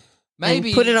true. and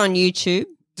Maybe put it on YouTube.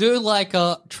 do like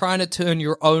trying to turn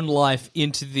your own life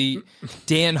into the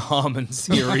Dan Harmon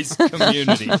series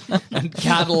community and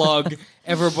catalog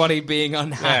everybody being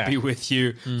unhappy with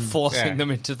you, forcing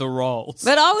them into the roles.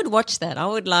 But I would watch that. I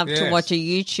would love to Yes. watch a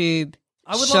YouTube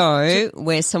would show love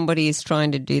where somebody is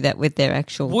trying to do that with their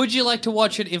actual. Would you like to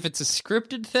watch it if it's a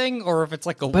scripted thing or if it's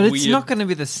like a But weird... it's not going to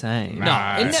be the same.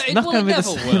 No, It's not going to be the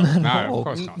never same will. at No, all. of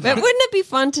course not. But wouldn't it be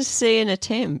fun to see an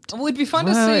attempt? It would be fun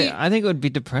Well, to see. I think it would be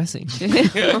depressing.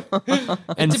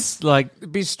 And like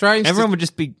It'd be strange. everyone would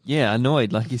just be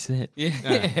annoyed, like you said.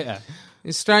 Yeah.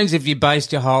 It's strange if you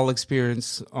based your whole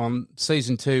experience on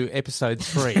season 2, episode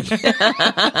 3.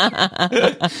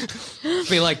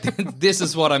 Be like, this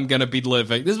is what I'm going to be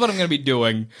living. This is what I'm going to be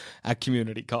doing at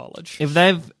community college. If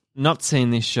they've not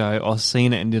seen this show or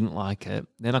seen it and didn't like it,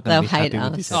 they're not going to They'll be hate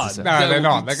happy with us. this Oh, episode. No, They they're will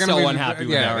not. be They're gonna so be- unhappy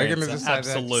with yeah, our they're gonna answer. just say that.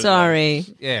 Absolutely. Sorry.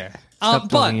 Yeah. Stop but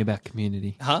talking about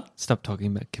community. Huh? Stop talking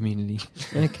about community.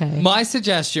 Okay. my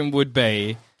suggestion would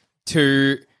be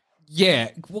to,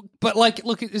 but like,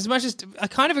 look, as much as I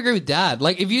kind of agree with Dad.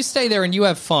 Like, if you stay there and you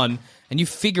have fun and you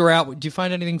figure out, do you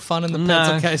find anything fun in the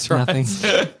No, pencil case? Right?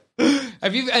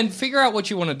 nothing. And figure out what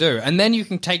you want to do, and then you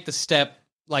can take the step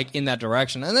like in that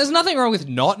direction. And there's nothing wrong with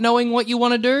not knowing what you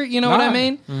want to do. You know what I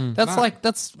mean?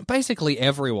 That's basically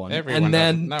everyone. Everyone and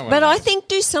then does it. No one But I does. think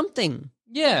do something.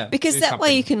 yeah, Because that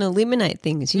way you can eliminate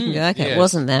things. You can go, okay, yes. it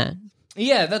wasn't that.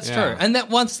 Yeah, that's true. And that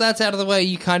once that's out of the way,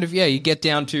 you kind of, you get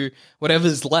down to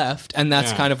whatever's left, and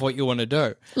that's kind of what you want to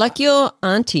do. Like your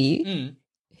auntie,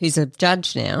 who's a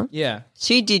judge now, Yeah.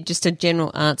 she did just a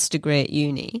general arts degree at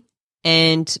uni,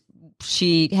 and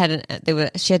she had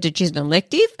to choose an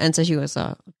elective, and so she was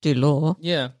like, do law.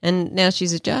 Yeah. And now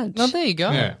she's a judge. Oh, there you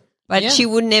go. Yeah. But Yeah. she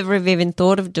would never have even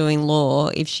thought of doing law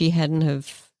if she hadn't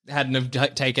have. Hadn't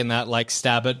have taken that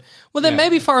stab at. Well, then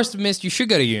maybe Forest of Mist, you should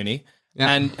go to uni,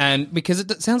 and because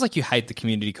it sounds like you hate the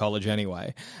community college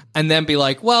anyway, and then be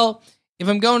like, well, if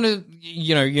I'm going to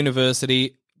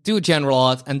university, do a general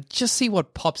arts and just see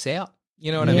what pops out.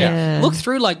 You know what I Yeah. mean? Look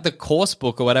through the course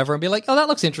book or whatever and be like, oh, that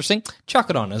looks interesting. Chuck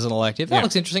it on as an elective. That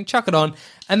looks interesting. Chuck it on,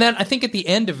 and then I think at the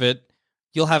end of it,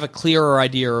 you'll have a clearer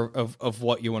idea of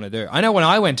what you want to do. I know when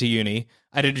I went to uni,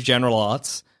 I did general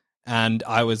arts. And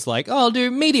I was like, oh, I'll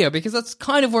do media because that's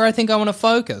kind of where I think I want to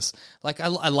focus. Like, I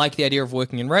like the idea of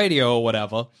working in radio or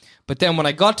whatever. But then when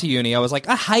I got to uni, I was like,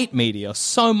 I hate media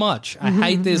so much. I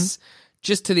hate this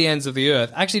just to the ends of the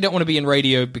earth. I actually don't want to be in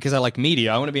radio because I like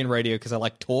media. I want to be in radio because I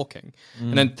like talking.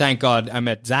 And then, thank God, I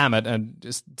met Zamet and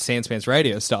just Sandspans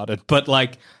Radio started. But,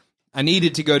 I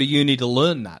needed to go to uni to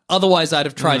learn that. Otherwise, I'd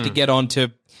have tried to get onto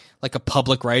a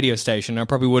public radio station. I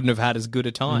probably wouldn't have had as good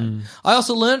a time. I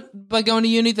also learned by going to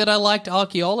uni that I liked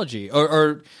archaeology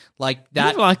or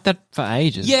that. You've liked that for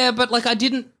ages. Yeah, but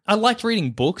I liked reading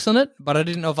books on it, but I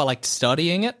didn't know if I liked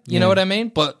studying it. You know what I mean?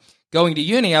 But going to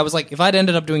uni, I was like, if I'd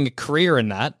ended up doing a career in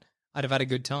that, I'd have had a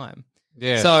good time.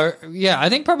 Yeah. So, I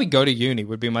think probably go to uni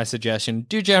would be my suggestion.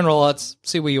 Do general arts,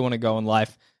 see where you want to go in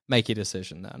life, make your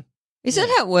decision then. Is that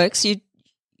how it works?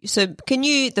 So can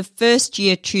you, the first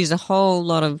year, choose a whole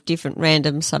lot of different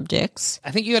random subjects?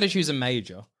 I think you got to choose a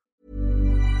major.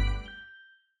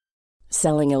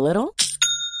 Selling a little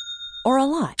or a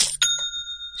lot?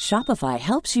 Shopify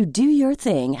helps you do your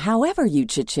thing however you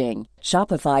cha-ching.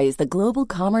 Shopify is the global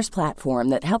commerce platform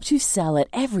that helps you sell at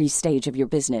every stage of your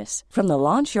business. From the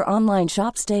launch your online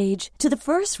shop stage to the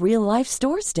first real-life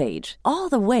store stage, all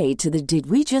the way to the did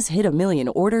we just hit a million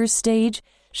orders stage.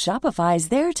 Shopify is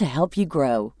there to help you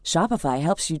grow. Shopify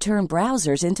helps you turn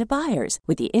browsers into buyers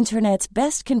with the internet's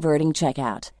best converting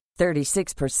checkout.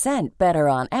 36% better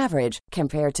on average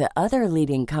compared to other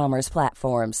leading commerce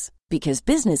platforms. Because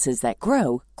businesses that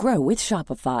grow, grow with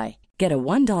Shopify. Get a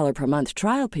 $1 per month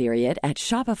trial period at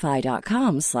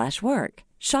shopify.com/work.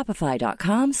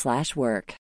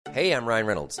 Shopify.com/work. Hey, I'm Ryan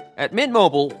Reynolds. At Mint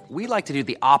Mobile, we like to do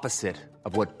the opposite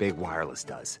of what Big Wireless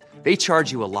does. They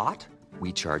charge you a lot,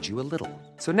 we charge you a little.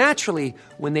 So naturally,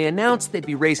 when they announced they'd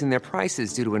be raising their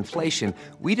prices due to inflation,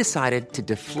 we decided to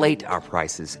deflate our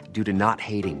prices due to not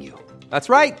hating you. That's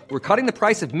right. We're cutting the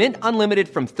price of Mint Unlimited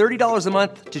from $30 a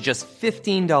month to just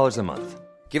 $15 a month.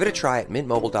 Give it a try at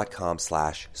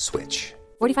mintmobile.com/switch.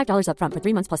 $45 up front for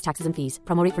 3 months plus taxes and fees.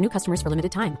 Promo rate for new customers for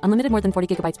limited time. Unlimited more than 40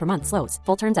 gigabytes per month. Slows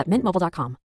full terms at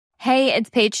mintmobile.com. Hey, it's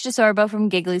Paige DeSorbo from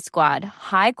Giggly Squad.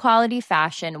 High quality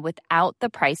fashion without the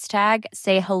price tag.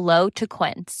 Say hello to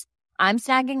Quince. I'm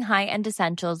snagging high-end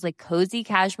essentials like cozy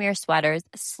cashmere sweaters,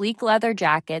 sleek leather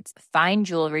jackets, fine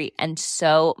jewelry, and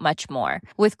so much more.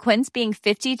 With Quince being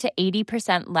 50 to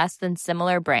 80% less than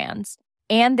similar brands.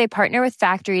 And they partner with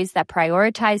factories that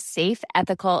prioritize safe,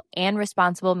 ethical, and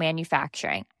responsible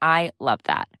manufacturing. I love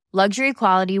that. Luxury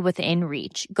quality within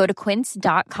reach. Go to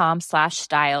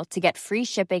quince.com/style to get free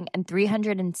shipping and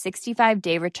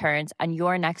 365-day returns on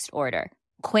your next order.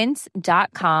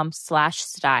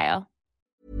 Quince.com/style.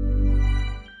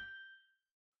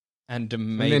 And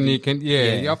And then you can,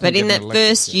 you often But get in an that elective,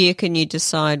 first year, can you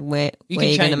decide where You you're can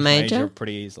going change to major major?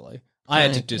 pretty easily. I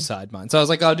had to decide mine. So I was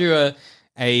like, I'll do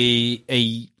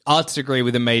a arts degree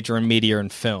with a major in media and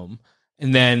film.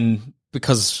 And then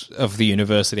because of the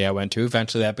university I went to,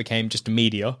 eventually that became just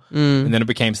media. And then it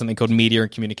became something called media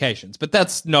and communications. But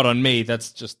that's not on me.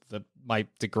 That's just that my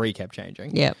degree kept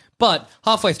changing. Yeah. But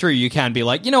halfway through, you can be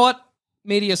like, you know what?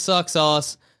 Media sucks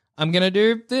ass. I'm going to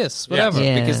do this, whatever.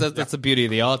 Yeah. Because that's the beauty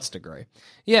of the arts degree.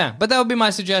 Yeah. But that would be my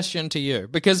suggestion to you.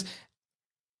 Because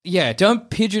don't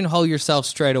pigeonhole yourself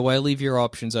straight away. Leave your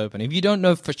options open. If you don't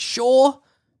know for sure,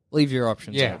 leave your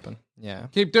options open. Yeah.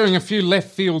 Keep doing a few left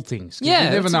field things. 'Cause you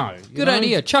never know. you Good know?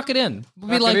 idea. Chuck it in. Be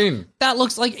Chuck like, it in. that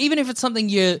looks like, even if it's something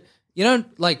you don't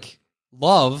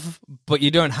love, but you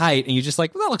don't hate, and you're just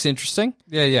like, well, that looks interesting.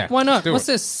 Yeah. Why not? Do What's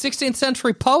it. this? 16th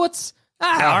century poets? All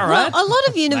right. Well, a lot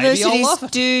of Maybe I'll universities love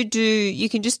it. do, you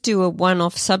can just do a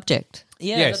one-off subject.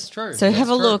 Yeah, Yes. that's true. So have a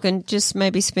That's true. look and just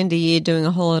maybe spend a year doing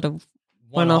a whole lot of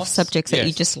one-off One-offs? subjects that you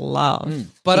Yes. just love.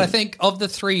 But I think of the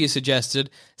three you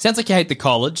suggested, sounds like you hate the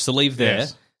college, so leave there.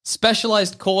 Yes.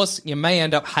 Specialized course, you may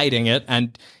end up hating it,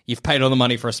 and you've paid all the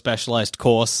money for a specialized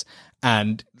course,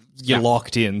 and you're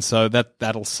locked in, so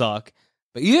that'll suck.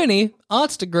 But uni,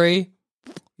 arts degree,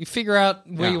 you figure out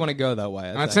where you want to go that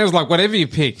way. It sounds like whatever you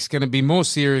pick is going to be more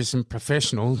serious and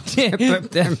professional than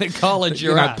the college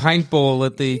you're at. Paintball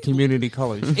at the community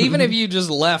college. Even if you just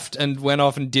left and went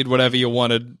off and did whatever you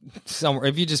wanted somewhere,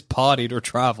 if you just partied or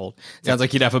traveled, sounds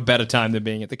like you'd have a better time than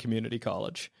being at the community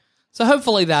college. So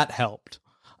hopefully that helped.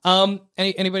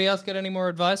 Anybody else got any more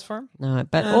advice for him? No,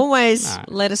 but always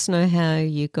let us know how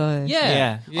you go.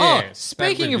 Yeah. Oh,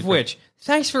 speaking of which,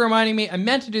 thanks for reminding me. I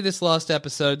meant to do this last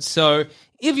episode. So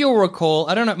if you'll recall,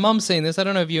 I don't know, Mum's seen this. I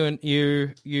don't know if you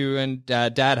and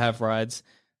Dad have rides.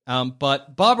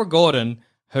 But Barbara Gordon,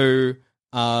 who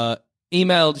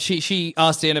emailed, she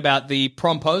asked in about the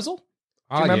promposal.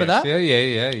 Do you remember that?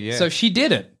 Yeah. So she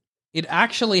did it. It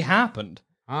actually happened.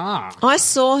 I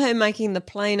saw her making the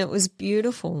plane. It was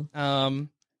beautiful.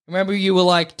 Remember you were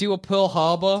like, do a Pearl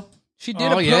Harbor? She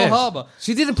did a Pearl Harbor.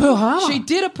 She did a Pearl Harbor? She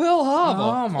did a Pearl Harbor.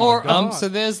 Oh, my God. So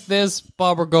there's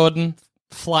Barbara Gordon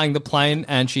flying the plane,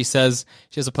 and she has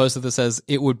a poster that says,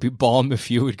 "It would be bomb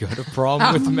if you would go to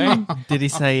prom with me." Did he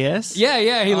say yes?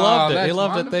 Yeah, he loved it. He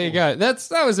loved wonderful. it. There you go.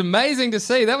 That was amazing to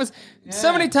see. That was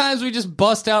so many times we just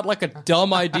bust out like a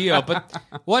dumb idea, but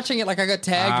watching it, like I got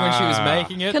tagged when she was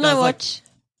making it. Can I watch?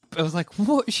 I was like,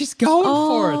 what? She's going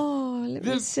for it. Oh, let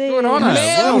me see. Good on her.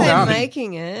 Well Well done.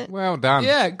 making it. Well done.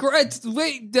 Yeah, great.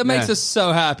 That makes us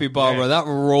so happy, Barbara. That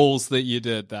rules that you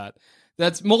did that.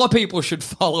 That's more people should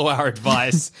follow our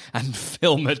advice and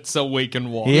film it so we can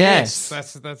watch. Yes.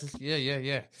 That's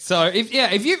yeah. So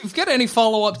if you've got any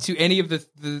follow up to any of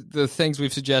the things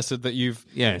we've suggested that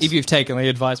if you've taken the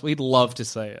advice, we'd love to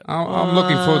see it. I'm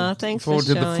looking thanks forward for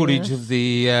to the showing footage us. of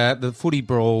the footy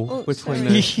brawl between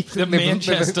the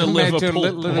Manchester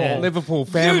Liverpool brawl. Liverpool You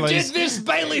families did this,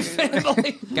 Bailey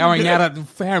family. going at it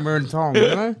hammer and tong. You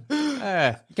know?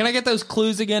 Can I get those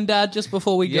clues again, Dad, just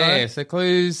before we go? Yeah. So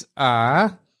clues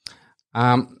are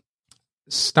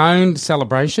stoned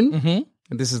celebration. Mm-hmm.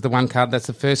 And this is the one card. That's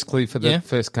the first clue for the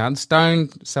first card.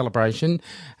 Stoned celebration,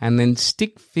 and then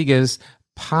stick figures,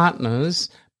 partners,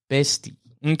 bestie.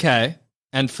 Okay.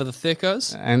 And for the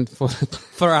thickos? And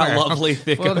For our lovely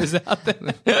thickos out there.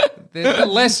 the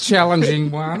less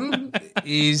challenging one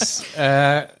is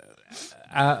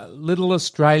Little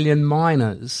Australian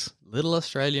Miners. Little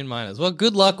Australian Miners. Well,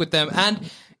 good luck with them.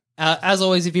 And as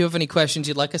always, if you have any questions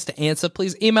you'd like us to answer,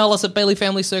 please email us at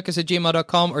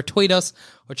baileyfamilycircus@gmail.com or tweet us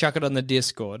or chuck it on the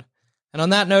Discord. And on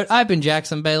that note, I've been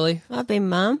Jackson Bailey. I've been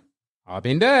Mum. I've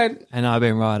been Dad. And I've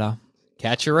been Ryder.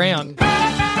 Catch you around.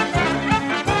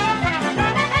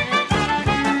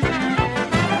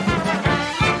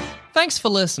 Thanks for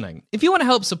listening. If you want to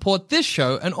help support this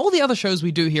show and all the other shows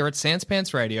we do here at Sans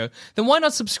Pants Radio, then why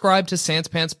not subscribe to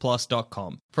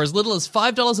SansPantsPlus.com? For as little as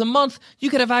 $5 a month, you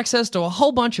could have access to a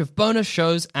whole bunch of bonus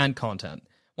shows and content.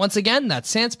 Once again,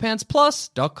 that's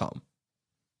SansPantsPlus.com.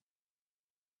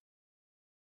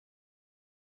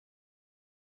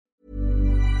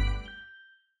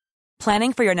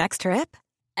 Planning for your next trip?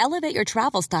 Elevate your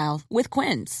travel style with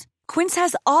Quince. Quince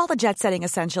has all the jet-setting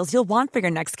essentials you'll want for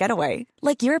your next getaway,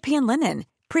 like European linen,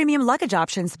 premium luggage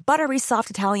options, buttery soft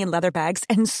Italian leather bags,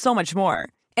 and so much more.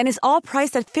 And is all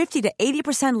priced at 50 to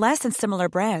 80% less than similar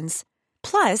brands.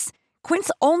 Plus, Quince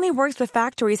only works with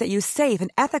factories that use safe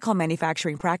and ethical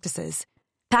manufacturing practices.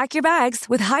 Pack your bags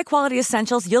with high-quality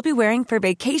essentials you'll be wearing for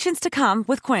vacations to come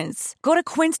with Quince. Go to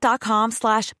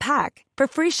quince.com/pack for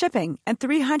free shipping and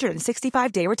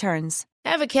 365-day returns.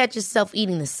 Ever catch yourself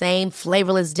eating the same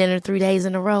flavorless dinner 3 days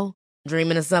in a row?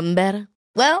 Dreaming of something better?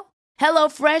 Well,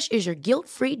 HelloFresh is your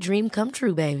guilt-free dream come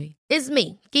true, baby. It's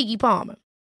me, Keke Palmer.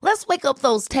 Let's wake up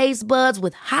those taste buds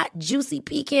with hot, juicy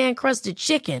pecan-crusted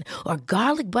chicken or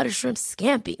garlic butter shrimp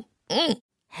scampi.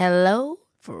 Hello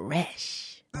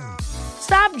Fresh.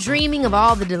 Stop dreaming of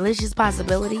all the delicious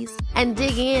possibilities and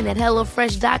dig in at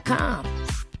HelloFresh.com.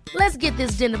 Let's get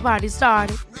this dinner party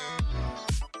started.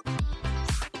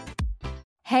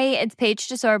 Hey, it's Paige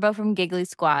DeSorbo from Giggly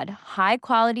Squad. High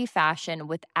quality fashion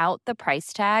without the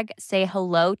price tag. Say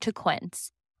hello to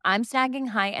Quince. I'm snagging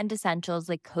high-end essentials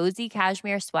like cozy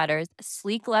cashmere sweaters,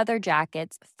 sleek leather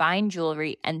jackets, fine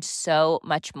jewelry, and so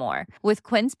much more. With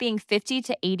Quince being 50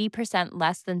 to 80%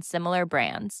 less than similar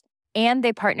brands. And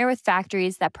they partner with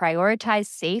factories that prioritize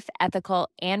safe, ethical,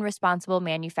 and responsible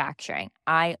manufacturing.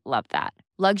 I love that.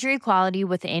 Luxury quality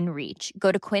within reach.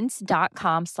 Go to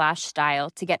quince.com/style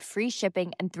to get free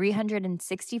shipping and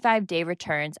 365-day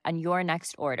returns on your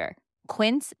next order.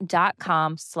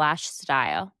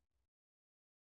 Quince.com/style.